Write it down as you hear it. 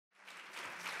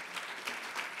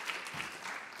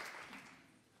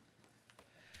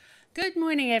Good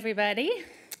morning, everybody.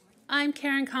 I'm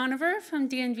Karen Conover from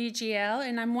DNVGL,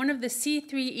 and I'm one of the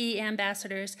C3E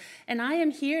ambassadors, and I am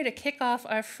here to kick off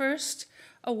our first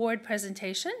award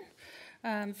presentation.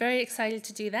 I'm very excited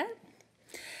to do that.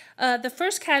 The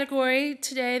first category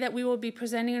today that we will be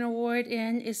presenting an award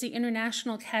in is the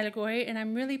international category, and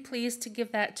I'm really pleased to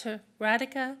give that to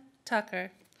Radhika Thakkar.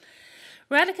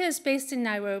 Radhika is based in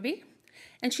Nairobi,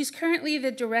 and she's currently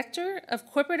the Director of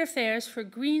Corporate Affairs for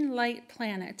Greenlight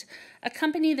Planet, a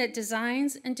company that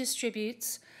designs and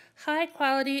distributes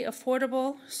high-quality,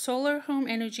 affordable solar home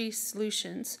energy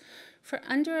solutions for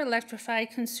under-electrified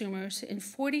consumers in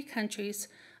 40 countries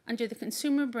under the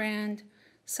consumer brand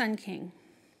Sun King.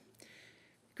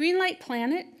 Greenlight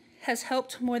Planet has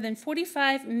helped more than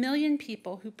 45 million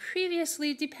people who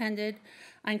previously depended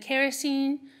on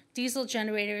kerosene, diesel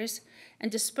generators,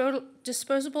 and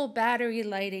disposable battery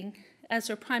lighting as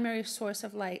their primary source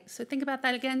of light. So think about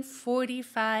that again,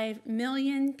 45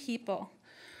 million people.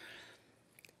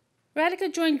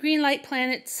 Radhika joined Greenlight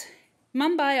Planet's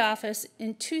Mumbai office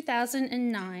in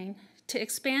 2009 to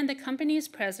expand the company's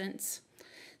presence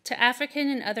to African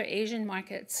and other Asian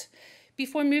markets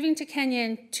before moving to Kenya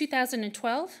in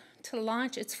 2012 to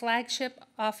launch its flagship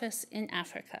office in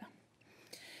Africa.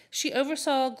 She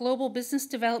oversaw global business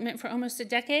development for almost a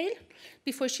decade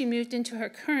before she moved into her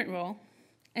current role,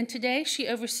 and today she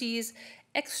oversees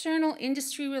external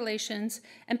industry relations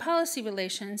and policy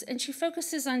relations, and she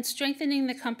focuses on strengthening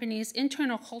the company's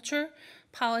internal culture,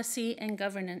 policy, and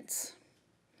governance.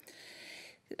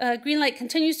 Greenlight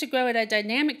continues to grow at a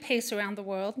dynamic pace around the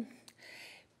world.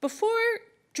 Before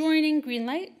joining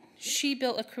Greenlight, she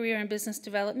built a career in business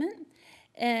development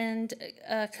and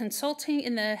consulting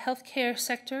in the healthcare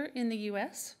sector in the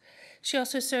US. She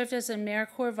also served as a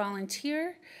AmeriCorps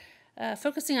volunteer,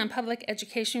 focusing on public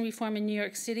education reform in New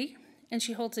York City, and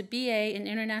she holds a BA in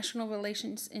International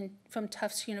Relations from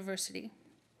Tufts University.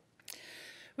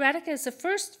 Radhika is the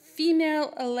first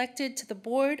female elected to the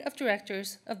board of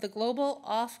directors of the Global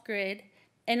Off-Grid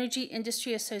Energy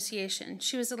Industry Association.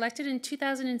 She was elected in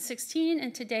 2016,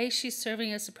 and today she's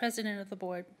serving as the president of the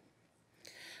board.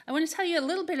 I want to tell you a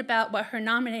little bit about what her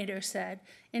nominator said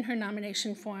in her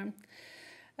nomination form.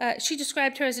 She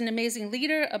described her as an amazing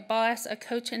leader, a boss, a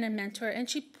coach, and a mentor, and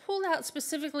she pulled out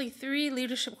specifically 3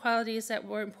 leadership qualities that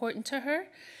were important to her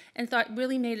and thought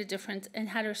really made a difference and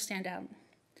had her stand out.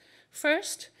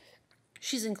 First,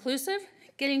 she's inclusive,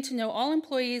 getting to know all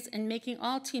employees and making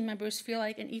all team members feel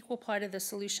like an equal part of the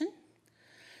solution.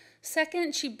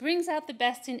 Second, she brings out the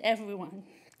best in everyone,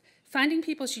 finding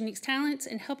people's unique talents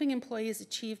and helping employees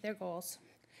achieve their goals.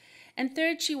 And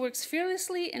third, she works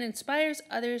fearlessly and inspires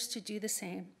others to do the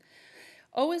same,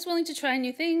 always willing to try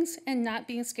new things and not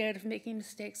being scared of making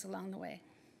mistakes along the way.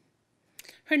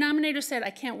 Her nominator said, "I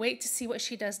can't wait to see what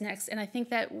she does next," and I think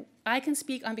that I can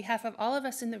speak on behalf of all of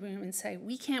us in the room and say,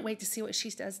 we can't wait to see what she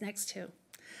does next too.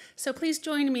 So please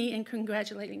join me in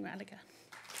congratulating Radhika.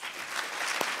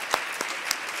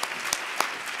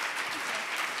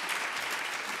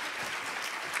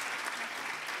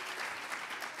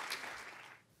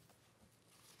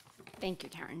 Thank you,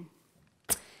 Karen.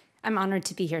 I'm honored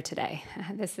to be here today.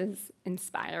 This is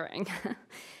inspiring.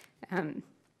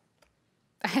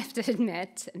 I have to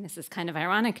admit, and this is kind of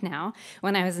ironic now,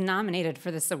 when I was nominated for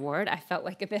this award, I felt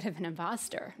like a bit of an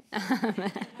imposter.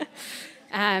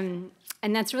 And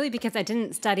that's really because I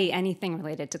didn't study anything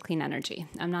related to clean energy.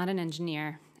 I'm not an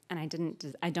engineer, and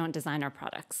I don't design our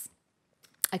products.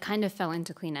 I kind of fell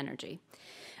into clean energy.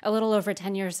 A little over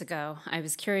 10 years ago, I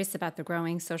was curious about the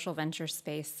growing social venture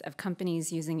space of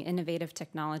companies using innovative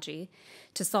technology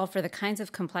to solve for the kinds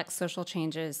of complex social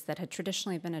changes that had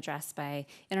traditionally been addressed by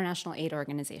international aid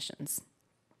organizations.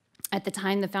 At the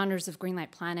time, the founders of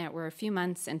Greenlight Planet were a few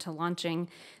months into launching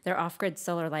their off-grid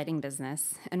solar lighting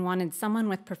business and wanted someone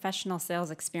with professional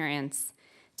sales experience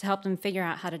to help them figure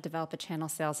out how to develop a channel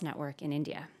sales network in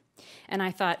India. And I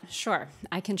thought, sure,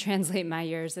 I can translate my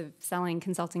years of selling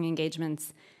consulting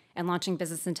engagements and launching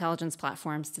business intelligence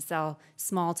platforms to sell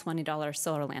small $20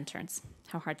 solar lanterns.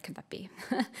 How hard could that be?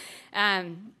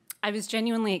 I was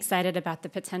genuinely excited about the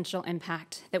potential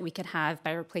impact that we could have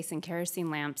by replacing kerosene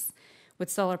lamps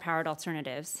with solar-powered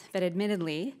alternatives. But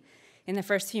admittedly, in the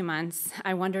first few months,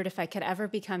 I wondered if I could ever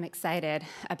become excited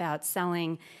about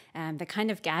selling the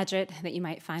kind of gadget that you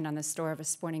might find on the store of a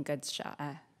sporting goods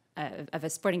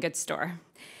store.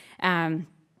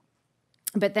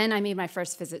 But then I made my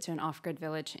first visit to an off-grid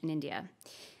village in India.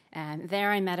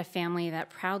 There I met a family that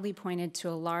proudly pointed to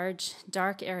a large,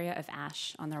 dark area of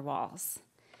ash on their walls.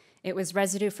 It was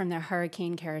residue from their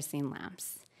hurricane kerosene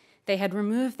lamps. They had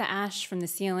removed the ash from the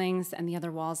ceilings and the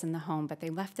other walls in the home, but they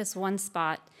left this one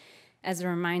spot as a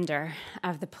reminder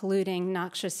of the polluting,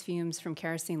 noxious fumes from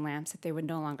kerosene lamps that they would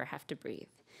no longer have to breathe,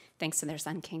 thanks to their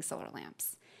Sun King solar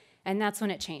lamps. And that's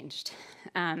when it changed.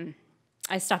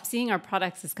 I stopped seeing our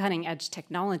products as cutting-edge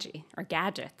technology or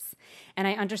gadgets, and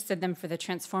I understood them for the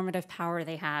transformative power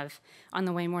they have on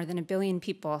the way more than 1 billion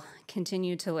people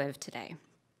continue to live today.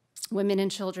 Women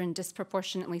and children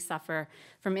disproportionately suffer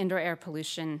from indoor air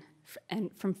pollution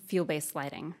and from fuel-based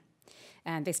lighting,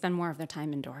 and they spend more of their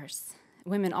time indoors.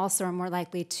 Women also are more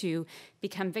likely to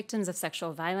become victims of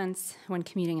sexual violence when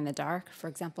commuting in the dark, for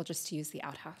example, just to use the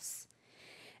outhouse.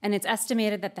 And it's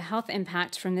estimated that the health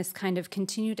impact from this kind of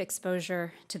continued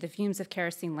exposure to the fumes of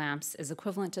kerosene lamps is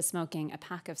equivalent to smoking a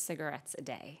pack of cigarettes a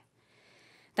day.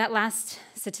 That last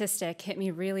statistic hit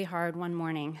me really hard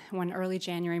one early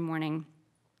January morning,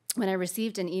 when I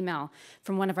received an email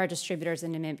from one of our distributors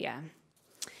in Namibia.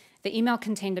 The email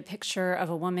contained a picture of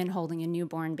a woman holding a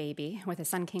newborn baby with a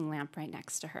Sun King lamp right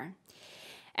next to her.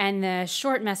 And the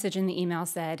short message in the email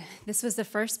said, this was the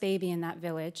first baby in that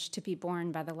village to be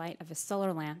born by the light of a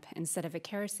solar lamp instead of a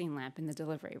kerosene lamp in the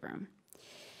delivery room.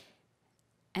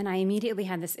 And I immediately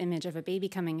had this image of a baby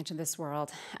coming into this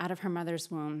world out of her mother's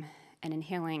womb and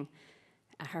inhaling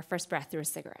her first breath through a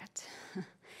cigarette.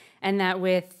 And that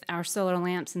with our solar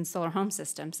lamps and solar home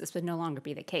systems, this would no longer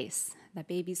be the case, that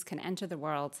babies can enter the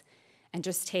world and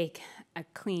just take a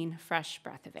clean, fresh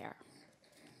breath of air.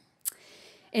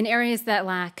 In areas that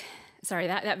lack,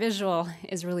 that visual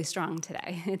is really strong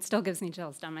today. It still gives me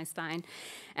chills down my spine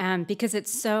because it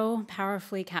so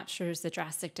powerfully captures the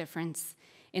drastic difference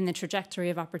in the trajectory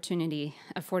of opportunity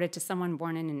afforded to someone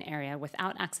born in an area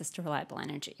without access to reliable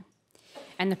energy,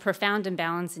 and the profound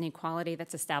imbalance in equality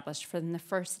that's established from the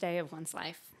first day of one's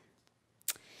life.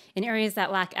 In areas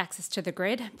that lack access to the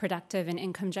grid, productive and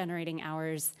income-generating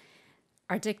hours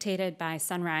are dictated by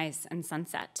sunrise and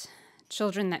sunset.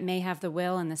 Children that may have the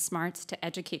will and the smarts to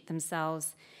educate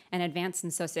themselves and advance in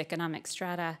socioeconomic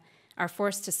strata are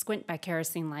forced to squint by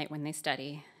kerosene light when they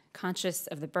study, conscious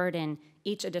of the burden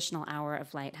each additional hour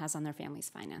of light has on their family's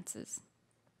finances.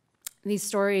 These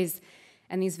stories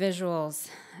and these visuals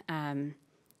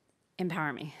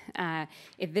empower me.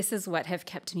 This is what have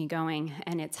kept me going,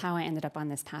 and it's how I ended up on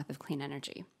this path of clean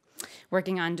energy.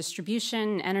 Working on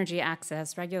distribution, energy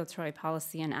access, regulatory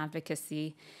policy, and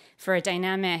advocacy for a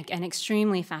dynamic and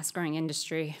extremely fast-growing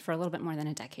industry for a little bit more than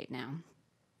a decade now.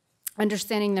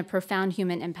 Understanding the profound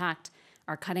human impact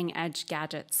our cutting-edge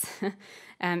gadgets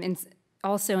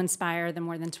also inspire the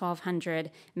more than 1,200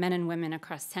 men and women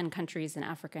across 10 countries in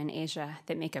Africa and Asia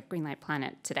that make up Greenlight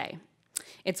Planet today.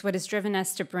 It's what has driven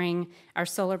us to bring our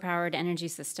solar-powered energy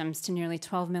systems to nearly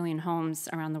 12 million homes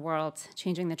around the world,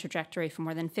 changing the trajectory for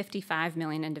more than 55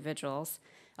 million individuals.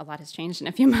 A lot has changed in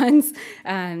a few months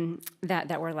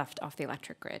that were left off the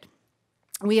electric grid.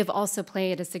 We have also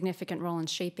played a significant role in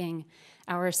shaping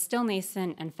our still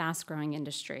nascent and fast-growing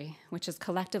industry, which has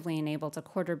collectively enabled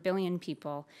 250 million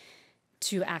people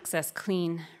to access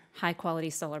clean, high-quality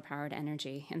solar-powered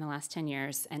energy in the last 10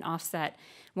 years and offset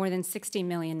more than 60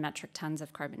 million metric tons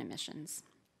of carbon emissions.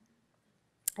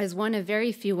 As one of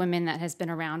very few women that has been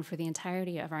around for the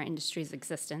entirety of our industry's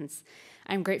existence,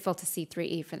 I'm grateful to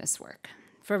C3E for this work,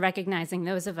 for recognizing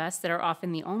those of us that are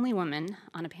often the only woman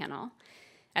on a panel,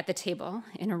 at the table,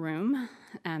 in a room,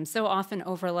 so often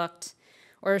overlooked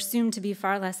or assumed to be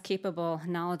far less capable,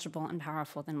 knowledgeable, and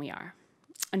powerful than we are,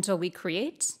 until we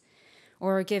create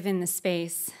or are given the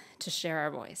space to share our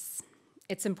voice.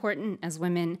 It's important as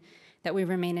women that we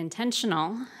remain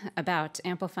intentional about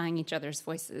amplifying each other's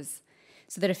voices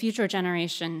so that a future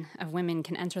generation of women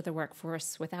can enter the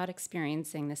workforce without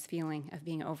experiencing this feeling of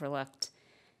being overlooked,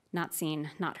 not seen,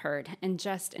 not heard, and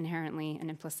just inherently and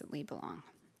implicitly belong.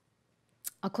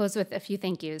 I'll close with a few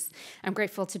thank yous. I'm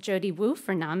grateful to Jody Wu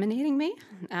for nominating me,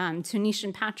 to Nish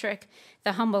and Patrick,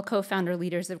 the humble co-founder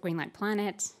leaders of Greenlight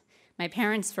Planet, my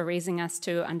parents for raising us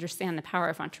to understand the power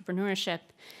of entrepreneurship,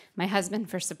 my husband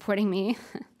for supporting me,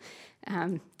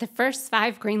 the first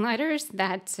 5 Greenlighters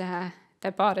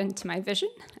that bought into my vision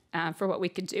for what we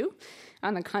could do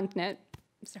on the continent.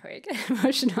 Sorry, I get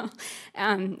emotional.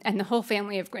 And the whole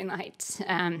family of Greenlight,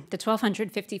 the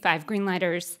 1,255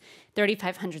 Greenlighters,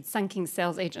 3,500 Sun King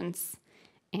sales agents,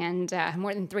 and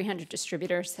more than 300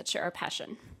 distributors that share our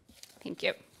passion. Thank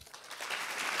you.